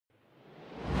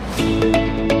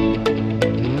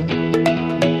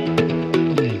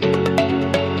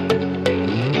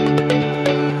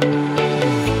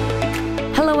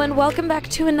Welcome back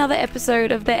to another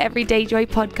episode of the Everyday Joy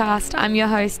podcast. I'm your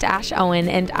host, Ash Owen,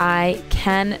 and I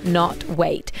cannot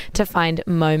wait to find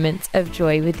moments of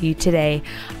joy with you today.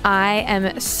 I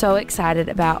am so excited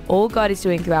about all God is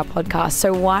doing through our podcast.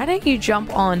 So why don't you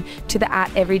jump on to the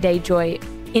 @Everyday Joy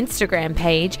Instagram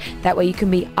page. That way you can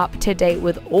be up to date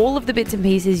with all of the bits and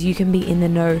pieces. You can be in the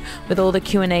know with all the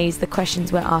Q&As, the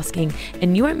questions we're asking,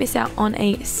 and you won't miss out on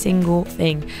a single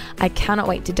thing. I cannot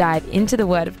wait to dive into the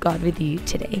Word of God with you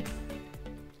today.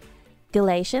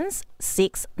 Galatians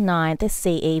 6:9, the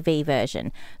CEV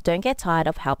version. Don't get tired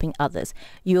of helping others.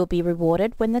 You will be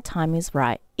rewarded when the time is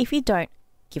right. If you don't,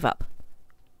 give up.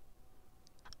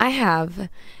 I have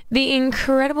the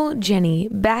incredible Jenny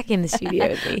back in the studio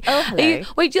with me. Oh, hello.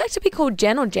 Wait, do you like to be called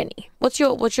Jen or Jenny? What's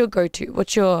your go-to?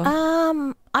 What's your...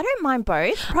 I don't mind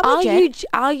both. Probably Jen.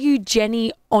 Are you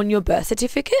Jenny on your birth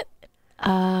certificate?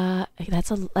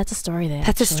 That's a story there.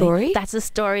 That's actually a story? That's a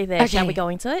story there. Okay. Shall we go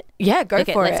into it? Yeah, go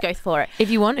for it. Let's go for it. If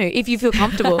you want to, if you feel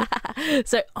comfortable.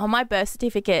 So on my birth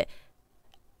certificate,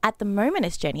 at the moment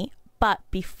it's Jenny, but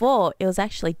before it was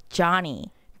actually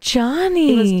Johnny.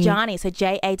 Johnny. It was Johnny, so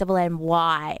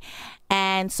Janny.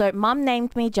 And so mum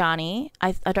named me Johnny.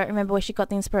 I don't remember where she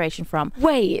got the inspiration from.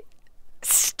 Wait,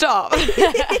 stop.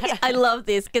 I love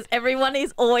this because everyone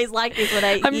is always like this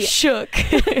when I'm shook.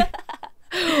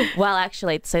 Well,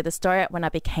 actually, so the story when I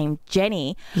became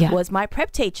Jenny was my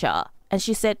prep teacher. And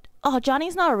she said, oh,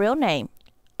 Johnny's not a real name.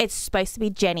 It's supposed to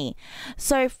be Jenny.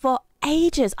 So for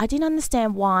ages, I didn't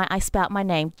understand why I spelt my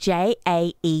name Janny.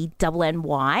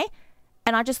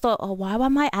 And I just thought, oh, why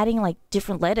am I adding like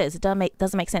different letters? It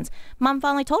doesn't make sense. Mum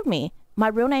finally told me my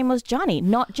real name was Johnny,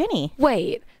 not Jenny.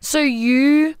 Wait, so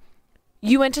you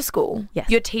went to school. Yes.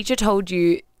 Your teacher told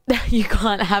you that you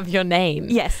can't have your name.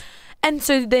 Yes. And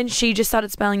so then she just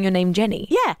started spelling your name Jenny.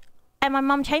 Yeah. And my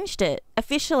mum changed it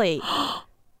officially.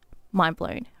 Mind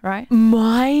blown, right?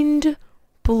 Mind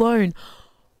blown.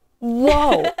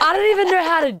 Whoa. I don't even know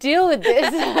how to deal with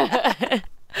this.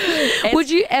 Would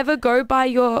you ever go by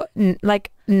your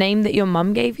name that your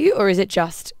mum gave you, or is it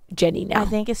just Jenny now? I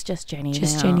think it's just Jenny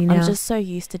Jenny now. I'm just so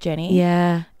used to Jenny.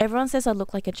 Yeah. Everyone says I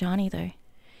look like a Johnny though.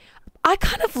 I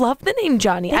kind of love the name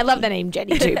Johnny. I love the name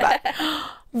Jenny too, but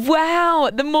wow,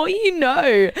 the more you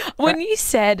know. When you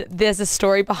said there's a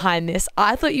story behind this,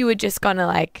 I thought you were just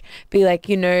gonna be like,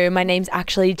 my name's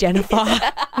actually Jennifer.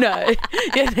 No,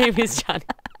 your name is Johnny.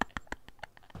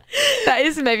 That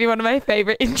is maybe one of my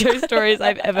favorite intro stories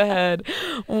I've ever heard.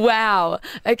 Wow.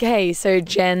 Okay, so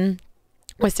Jen,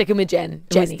 we're sticking with Jenny.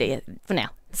 For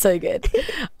now. So good.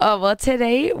 Oh, well,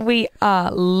 today we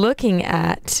are looking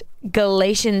at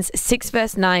Galatians 6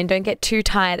 verse 9. Don't get too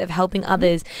tired of helping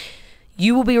others.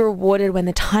 You will be rewarded when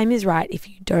the time is right if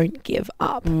you don't give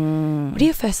up. What are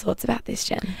your first thoughts about this,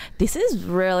 Jen? This is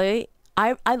really,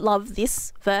 I love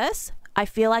this verse. I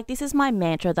feel like this is my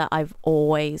mantra that I've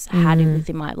always had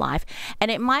within my life. And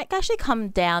it might actually come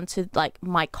down to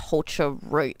my culture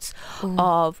roots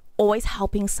of always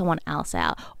helping someone else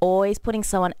out, always putting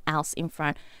someone else in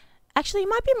front. Actually, it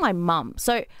might be my mum.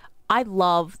 So I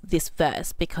love this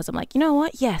verse because I'm like, you know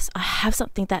what? Yes, I have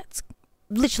something that's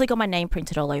literally got my name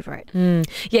printed all over it.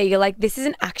 Yeah, you're like, this is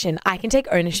an action. I can take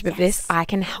ownership of this. I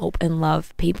can help and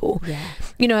love people. Yeah.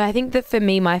 I think that for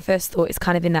me, my first thought is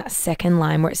kind of in that second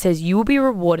line where it says, you will be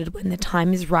rewarded when the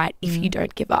time is right if you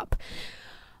don't give up.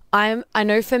 I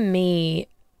know for me,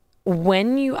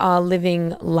 when you are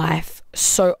living life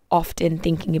so often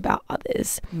thinking about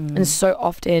others and so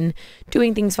often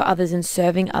doing things for others and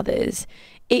serving others,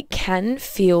 it can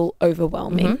feel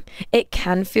overwhelming. It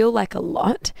can feel like a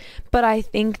lot. But I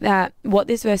think that what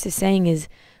this verse is saying is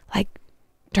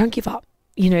don't give up.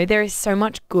 There is so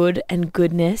much good and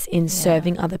goodness in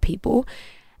serving other people.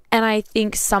 And I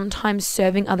think sometimes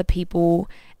serving other people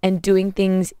and doing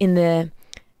things in the,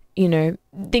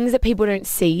 things that people don't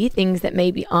see, things that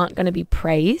maybe aren't going to be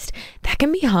praised, that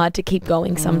can be hard to keep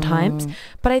going sometimes.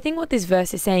 But I think what this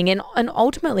verse is saying, and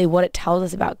ultimately what it tells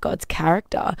us about God's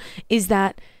character, is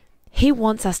that He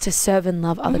wants us to serve and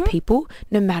love other people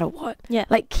no matter what. Yeah.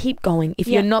 Keep going. If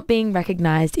you're not being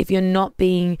recognized, if you're not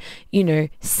being,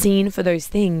 seen for those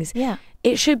things,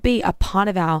 it should be a part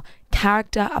of our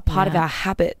character, a part of our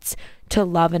habits to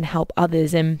love and help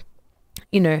others. And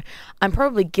I'm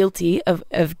probably guilty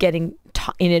of getting,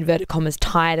 in inverted commas,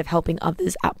 tired of helping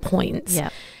others at points. Yeah.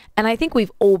 And I think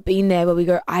we've all been there where we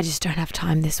go, I just don't have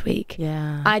time this week.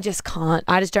 Yeah. I just can't.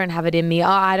 I just don't have it in me. Oh,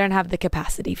 I don't have the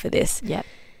capacity for this. Yeah.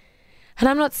 And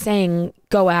I'm not saying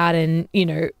go out and,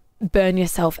 burn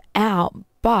yourself out.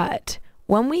 But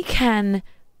when we can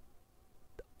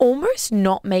almost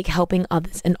not make helping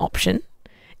others an option.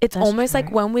 It's That's almost true.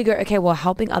 like when we go, okay, well,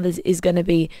 helping others is going to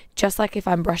be just like if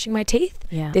I'm brushing my teeth,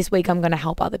 Yeah. this week I'm going to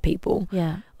help other people.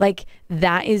 Yeah. Like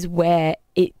that is where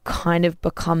it kind of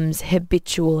becomes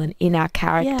habitual and in our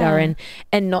character Yeah.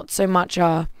 and not so much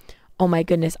oh my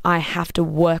goodness, I have to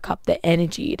work up the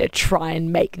energy to try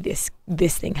and make this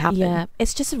thing happen. Yeah.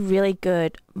 It's just a really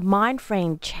good mind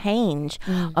frame change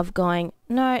of going,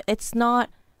 no, it's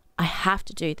not, I have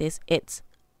to do this. It's,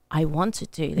 I want to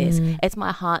do this. It's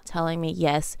my heart telling me,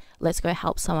 yes, let's go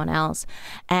help someone else.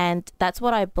 And that's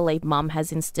what I believe Mum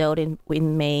has instilled in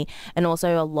me, and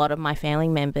also a lot of my family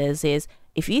members, is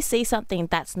if you see something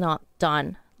that's not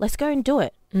done, let's go and do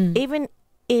it. Even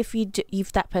if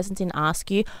if that person didn't ask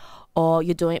you, or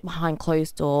you're doing it behind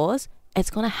closed doors, it's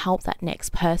going to help that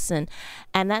next person.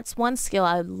 And that's one skill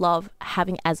I love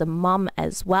having as a mum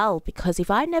as well, because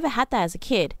if I never had that as a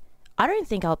kid, I don't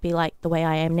think I'll be like the way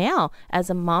I am now as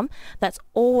a mum that's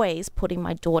always putting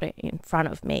my daughter in front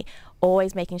of me,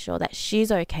 always making sure that she's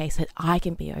okay so that I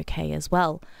can be okay as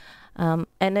well.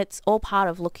 And it's all part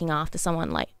of looking after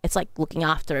someone. Like, it's like looking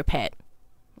after a pet.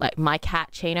 Like my cat,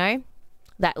 Chino,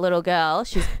 that little girl,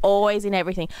 she's always in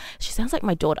everything. She sounds like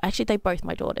my daughter. Actually, they're both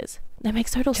my daughters. That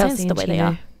makes total Chelsea sense the and way Chino. they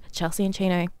are. Chelsea and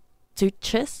Chino.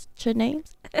 Names?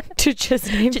 Names?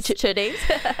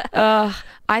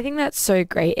 I think that's so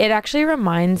great. It actually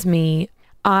reminds me,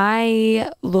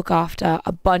 I look after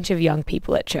a bunch of young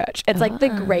people at church. It's like the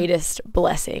greatest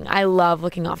blessing. I love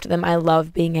looking after them. I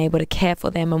love being able to care for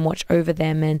them and watch over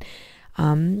them,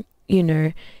 and you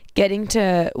know, getting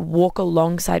to walk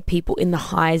alongside people in the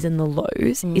highs and the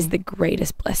lows is the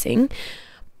greatest blessing.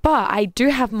 But I do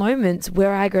have moments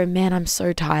where I go, man, I'm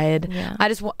so tired. Yeah. I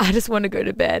just want to go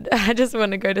to bed. I just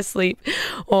want to go to sleep.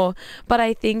 But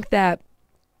I think that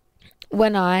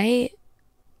when I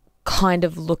kind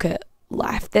of look at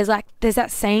life, there's that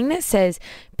saying that says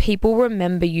people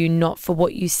remember you not for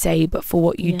what you say, but for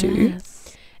what you do.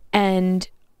 And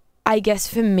I guess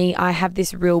for me, I have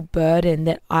this real burden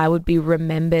that I would be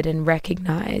remembered and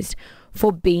recognized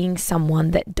for being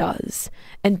someone that does,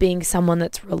 and being someone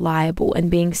that's reliable, and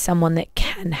being someone that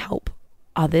can help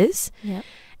others. Yep.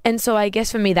 And so I guess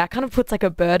for me, that kind of puts like a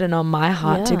burden on my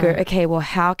heart to go, okay, well,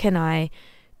 how can I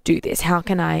do this? How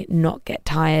can I not get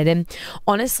tired? And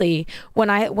honestly, when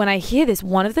I hear this,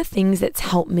 one of the things that's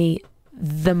helped me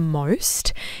the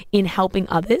most in helping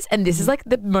others, and this is like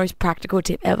the most practical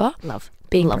tip ever,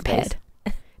 being prepared.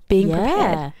 Being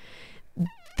prepared.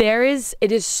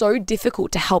 It is so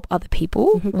difficult to help other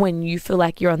people when you feel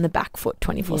like you're on the back foot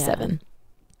 24/7.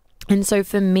 And so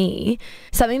for me,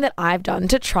 something that I've done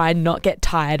to try and not get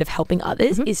tired of helping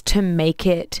others is to make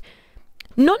it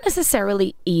not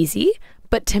necessarily easy,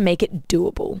 but to make it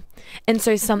doable. And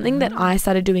so something that I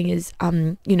started doing is,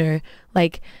 you know,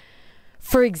 like,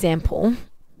 for example,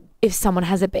 if someone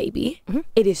has a baby,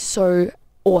 it is so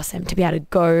awesome to be able to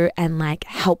go and like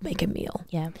help make a meal.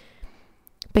 Yeah.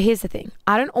 But here's the thing.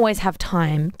 I don't always have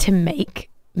time to make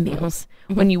meals.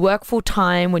 When you work full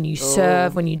time, when you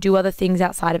serve, when you do other things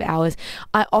outside of hours,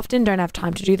 I often don't have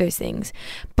time to do those things.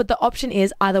 But the option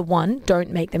is either one,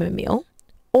 don't make them a meal,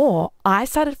 or I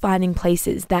started finding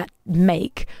places that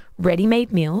make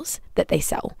ready-made meals that they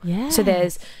sell. Yeah. So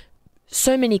there's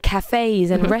so many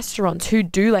cafes and restaurants who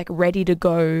do like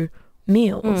ready-to-go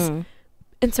meals.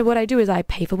 And so what I do is I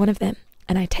pay for one of them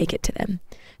and I take it to them.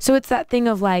 So it's that thing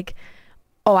of like,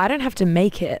 oh, I don't have to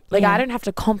make it. Like, I don't have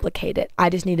to complicate it. I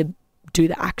just need to do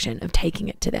the action of taking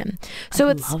it to them. So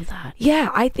I love that. Yeah,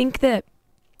 I think that,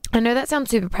 I know that sounds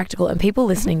super practical, and people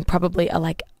listening probably are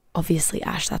like, obviously,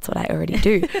 Ash, that's what I already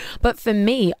do. But for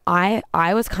me, I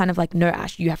was kind of like, no,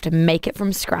 Ash, you have to make it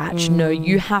from scratch. No,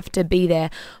 you have to be there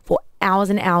for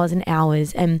hours and hours and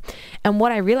hours. And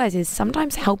what I realize is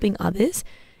sometimes helping others,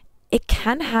 it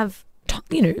can have,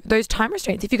 you know, those time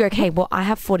restraints. If you go, okay, well, I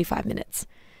have 45 minutes.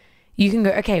 You can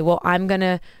go, okay, well, I'm going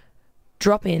to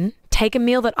drop in, take a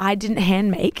meal that I didn't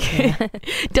hand make.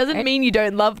 Doesn't mean you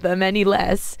don't love them any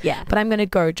less. Yeah. But I'm going to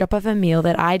go drop off a meal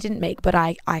that I didn't make, but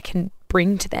I can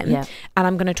bring to them. Yeah. And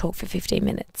I'm going to talk for 15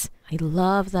 minutes. I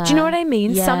love that. Do you know what I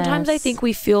mean? Yes. Sometimes I think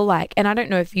we feel like, and I don't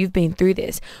know if you've been through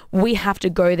this, we have to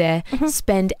go there,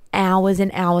 spend hours and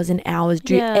hours and hours,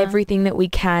 do everything that we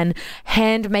can,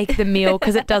 hand make the meal,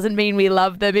 because it doesn't mean we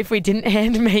love them if we didn't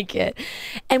hand make it.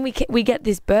 And we get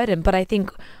this burden, but I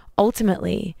think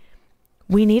ultimately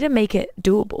we need to make it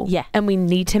doable. Yeah. And we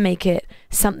need to make it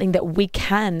something that we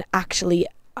can actually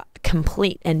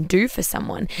complete and do for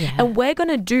someone. Yeah. And we're going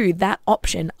to do that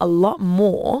option a lot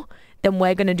more than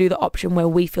we're going to do the option where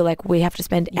we feel like we have to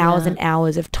spend hours and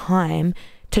hours of time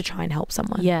to try and help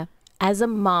someone. Yeah. As a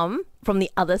mum, from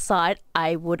the other side,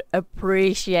 I would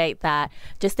appreciate that.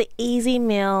 Just the easy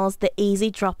meals, the easy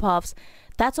drop-offs.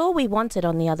 That's all we wanted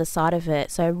on the other side of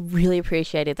it. So I really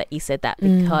appreciated that you said that,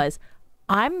 because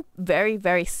I'm very,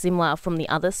 very similar from the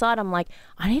other side. I'm like,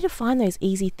 I need to find those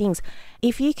easy things.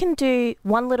 If you can do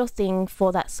one little thing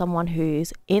for that someone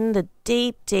who's in the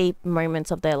deep, deep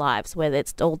moments of their lives, whether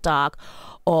it's all dark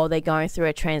or they're going through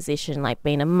a transition like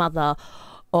being a mother,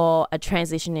 or a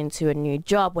transition into a new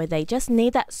job where they just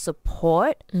need that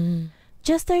support,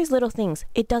 just those little things.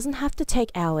 It doesn't have to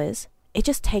take hours. It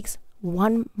just takes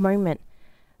one moment.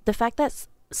 The fact that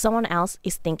someone else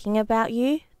is thinking about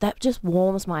you, that just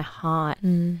warms my heart.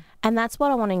 And that's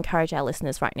what I want to encourage our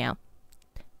listeners right now.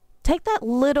 Take that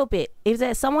little bit. If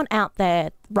there's someone out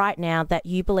there right now that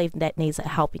you believe that needs a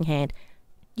helping hand,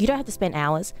 you don't have to spend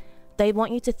hours. They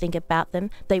want you to think about them.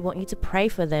 They want you to pray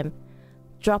for them.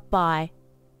 Drop by,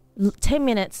 10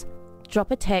 minutes,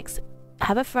 drop a text,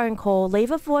 have a phone call,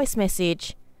 leave a voice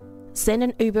message, send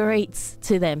an Uber Eats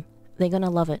to them. They're going to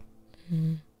love it.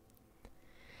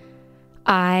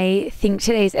 I think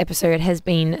today's episode has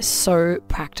been so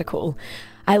practical.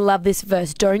 I love this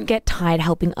verse. Don't get tired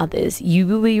helping others. You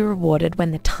will be rewarded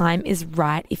when the time is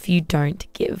right if you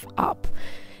don't give up.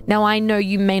 Now, I know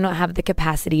you may not have the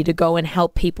capacity to go and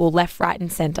help people left, right,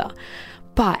 and center.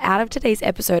 But out of today's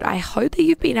episode, I hope that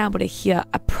you've been able to hear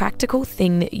a practical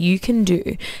thing that you can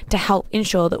do to help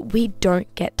ensure that we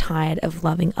don't get tired of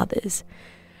loving others.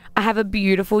 I have a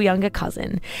beautiful younger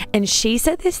cousin, and she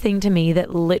said this thing to me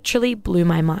that literally blew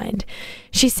my mind.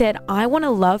 She said, I want to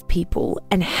love people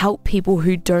and help people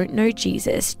who don't know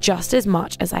Jesus just as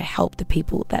much as I help the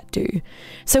people that do.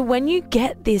 So when you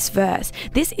get this verse,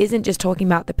 this isn't just talking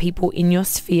about the people in your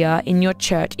sphere, in your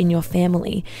church, in your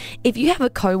family. If you have a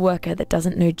coworker that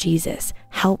doesn't know Jesus,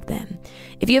 help them.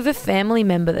 If you have a family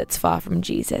member that's far from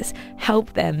Jesus,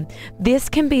 help them.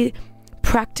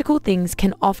 Practical things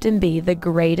can often be the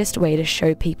greatest way to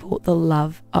show people the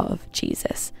love of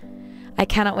Jesus. I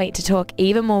cannot wait to talk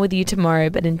even more with you tomorrow,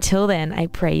 but until then, I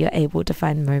pray you're able to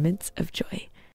find moments of joy.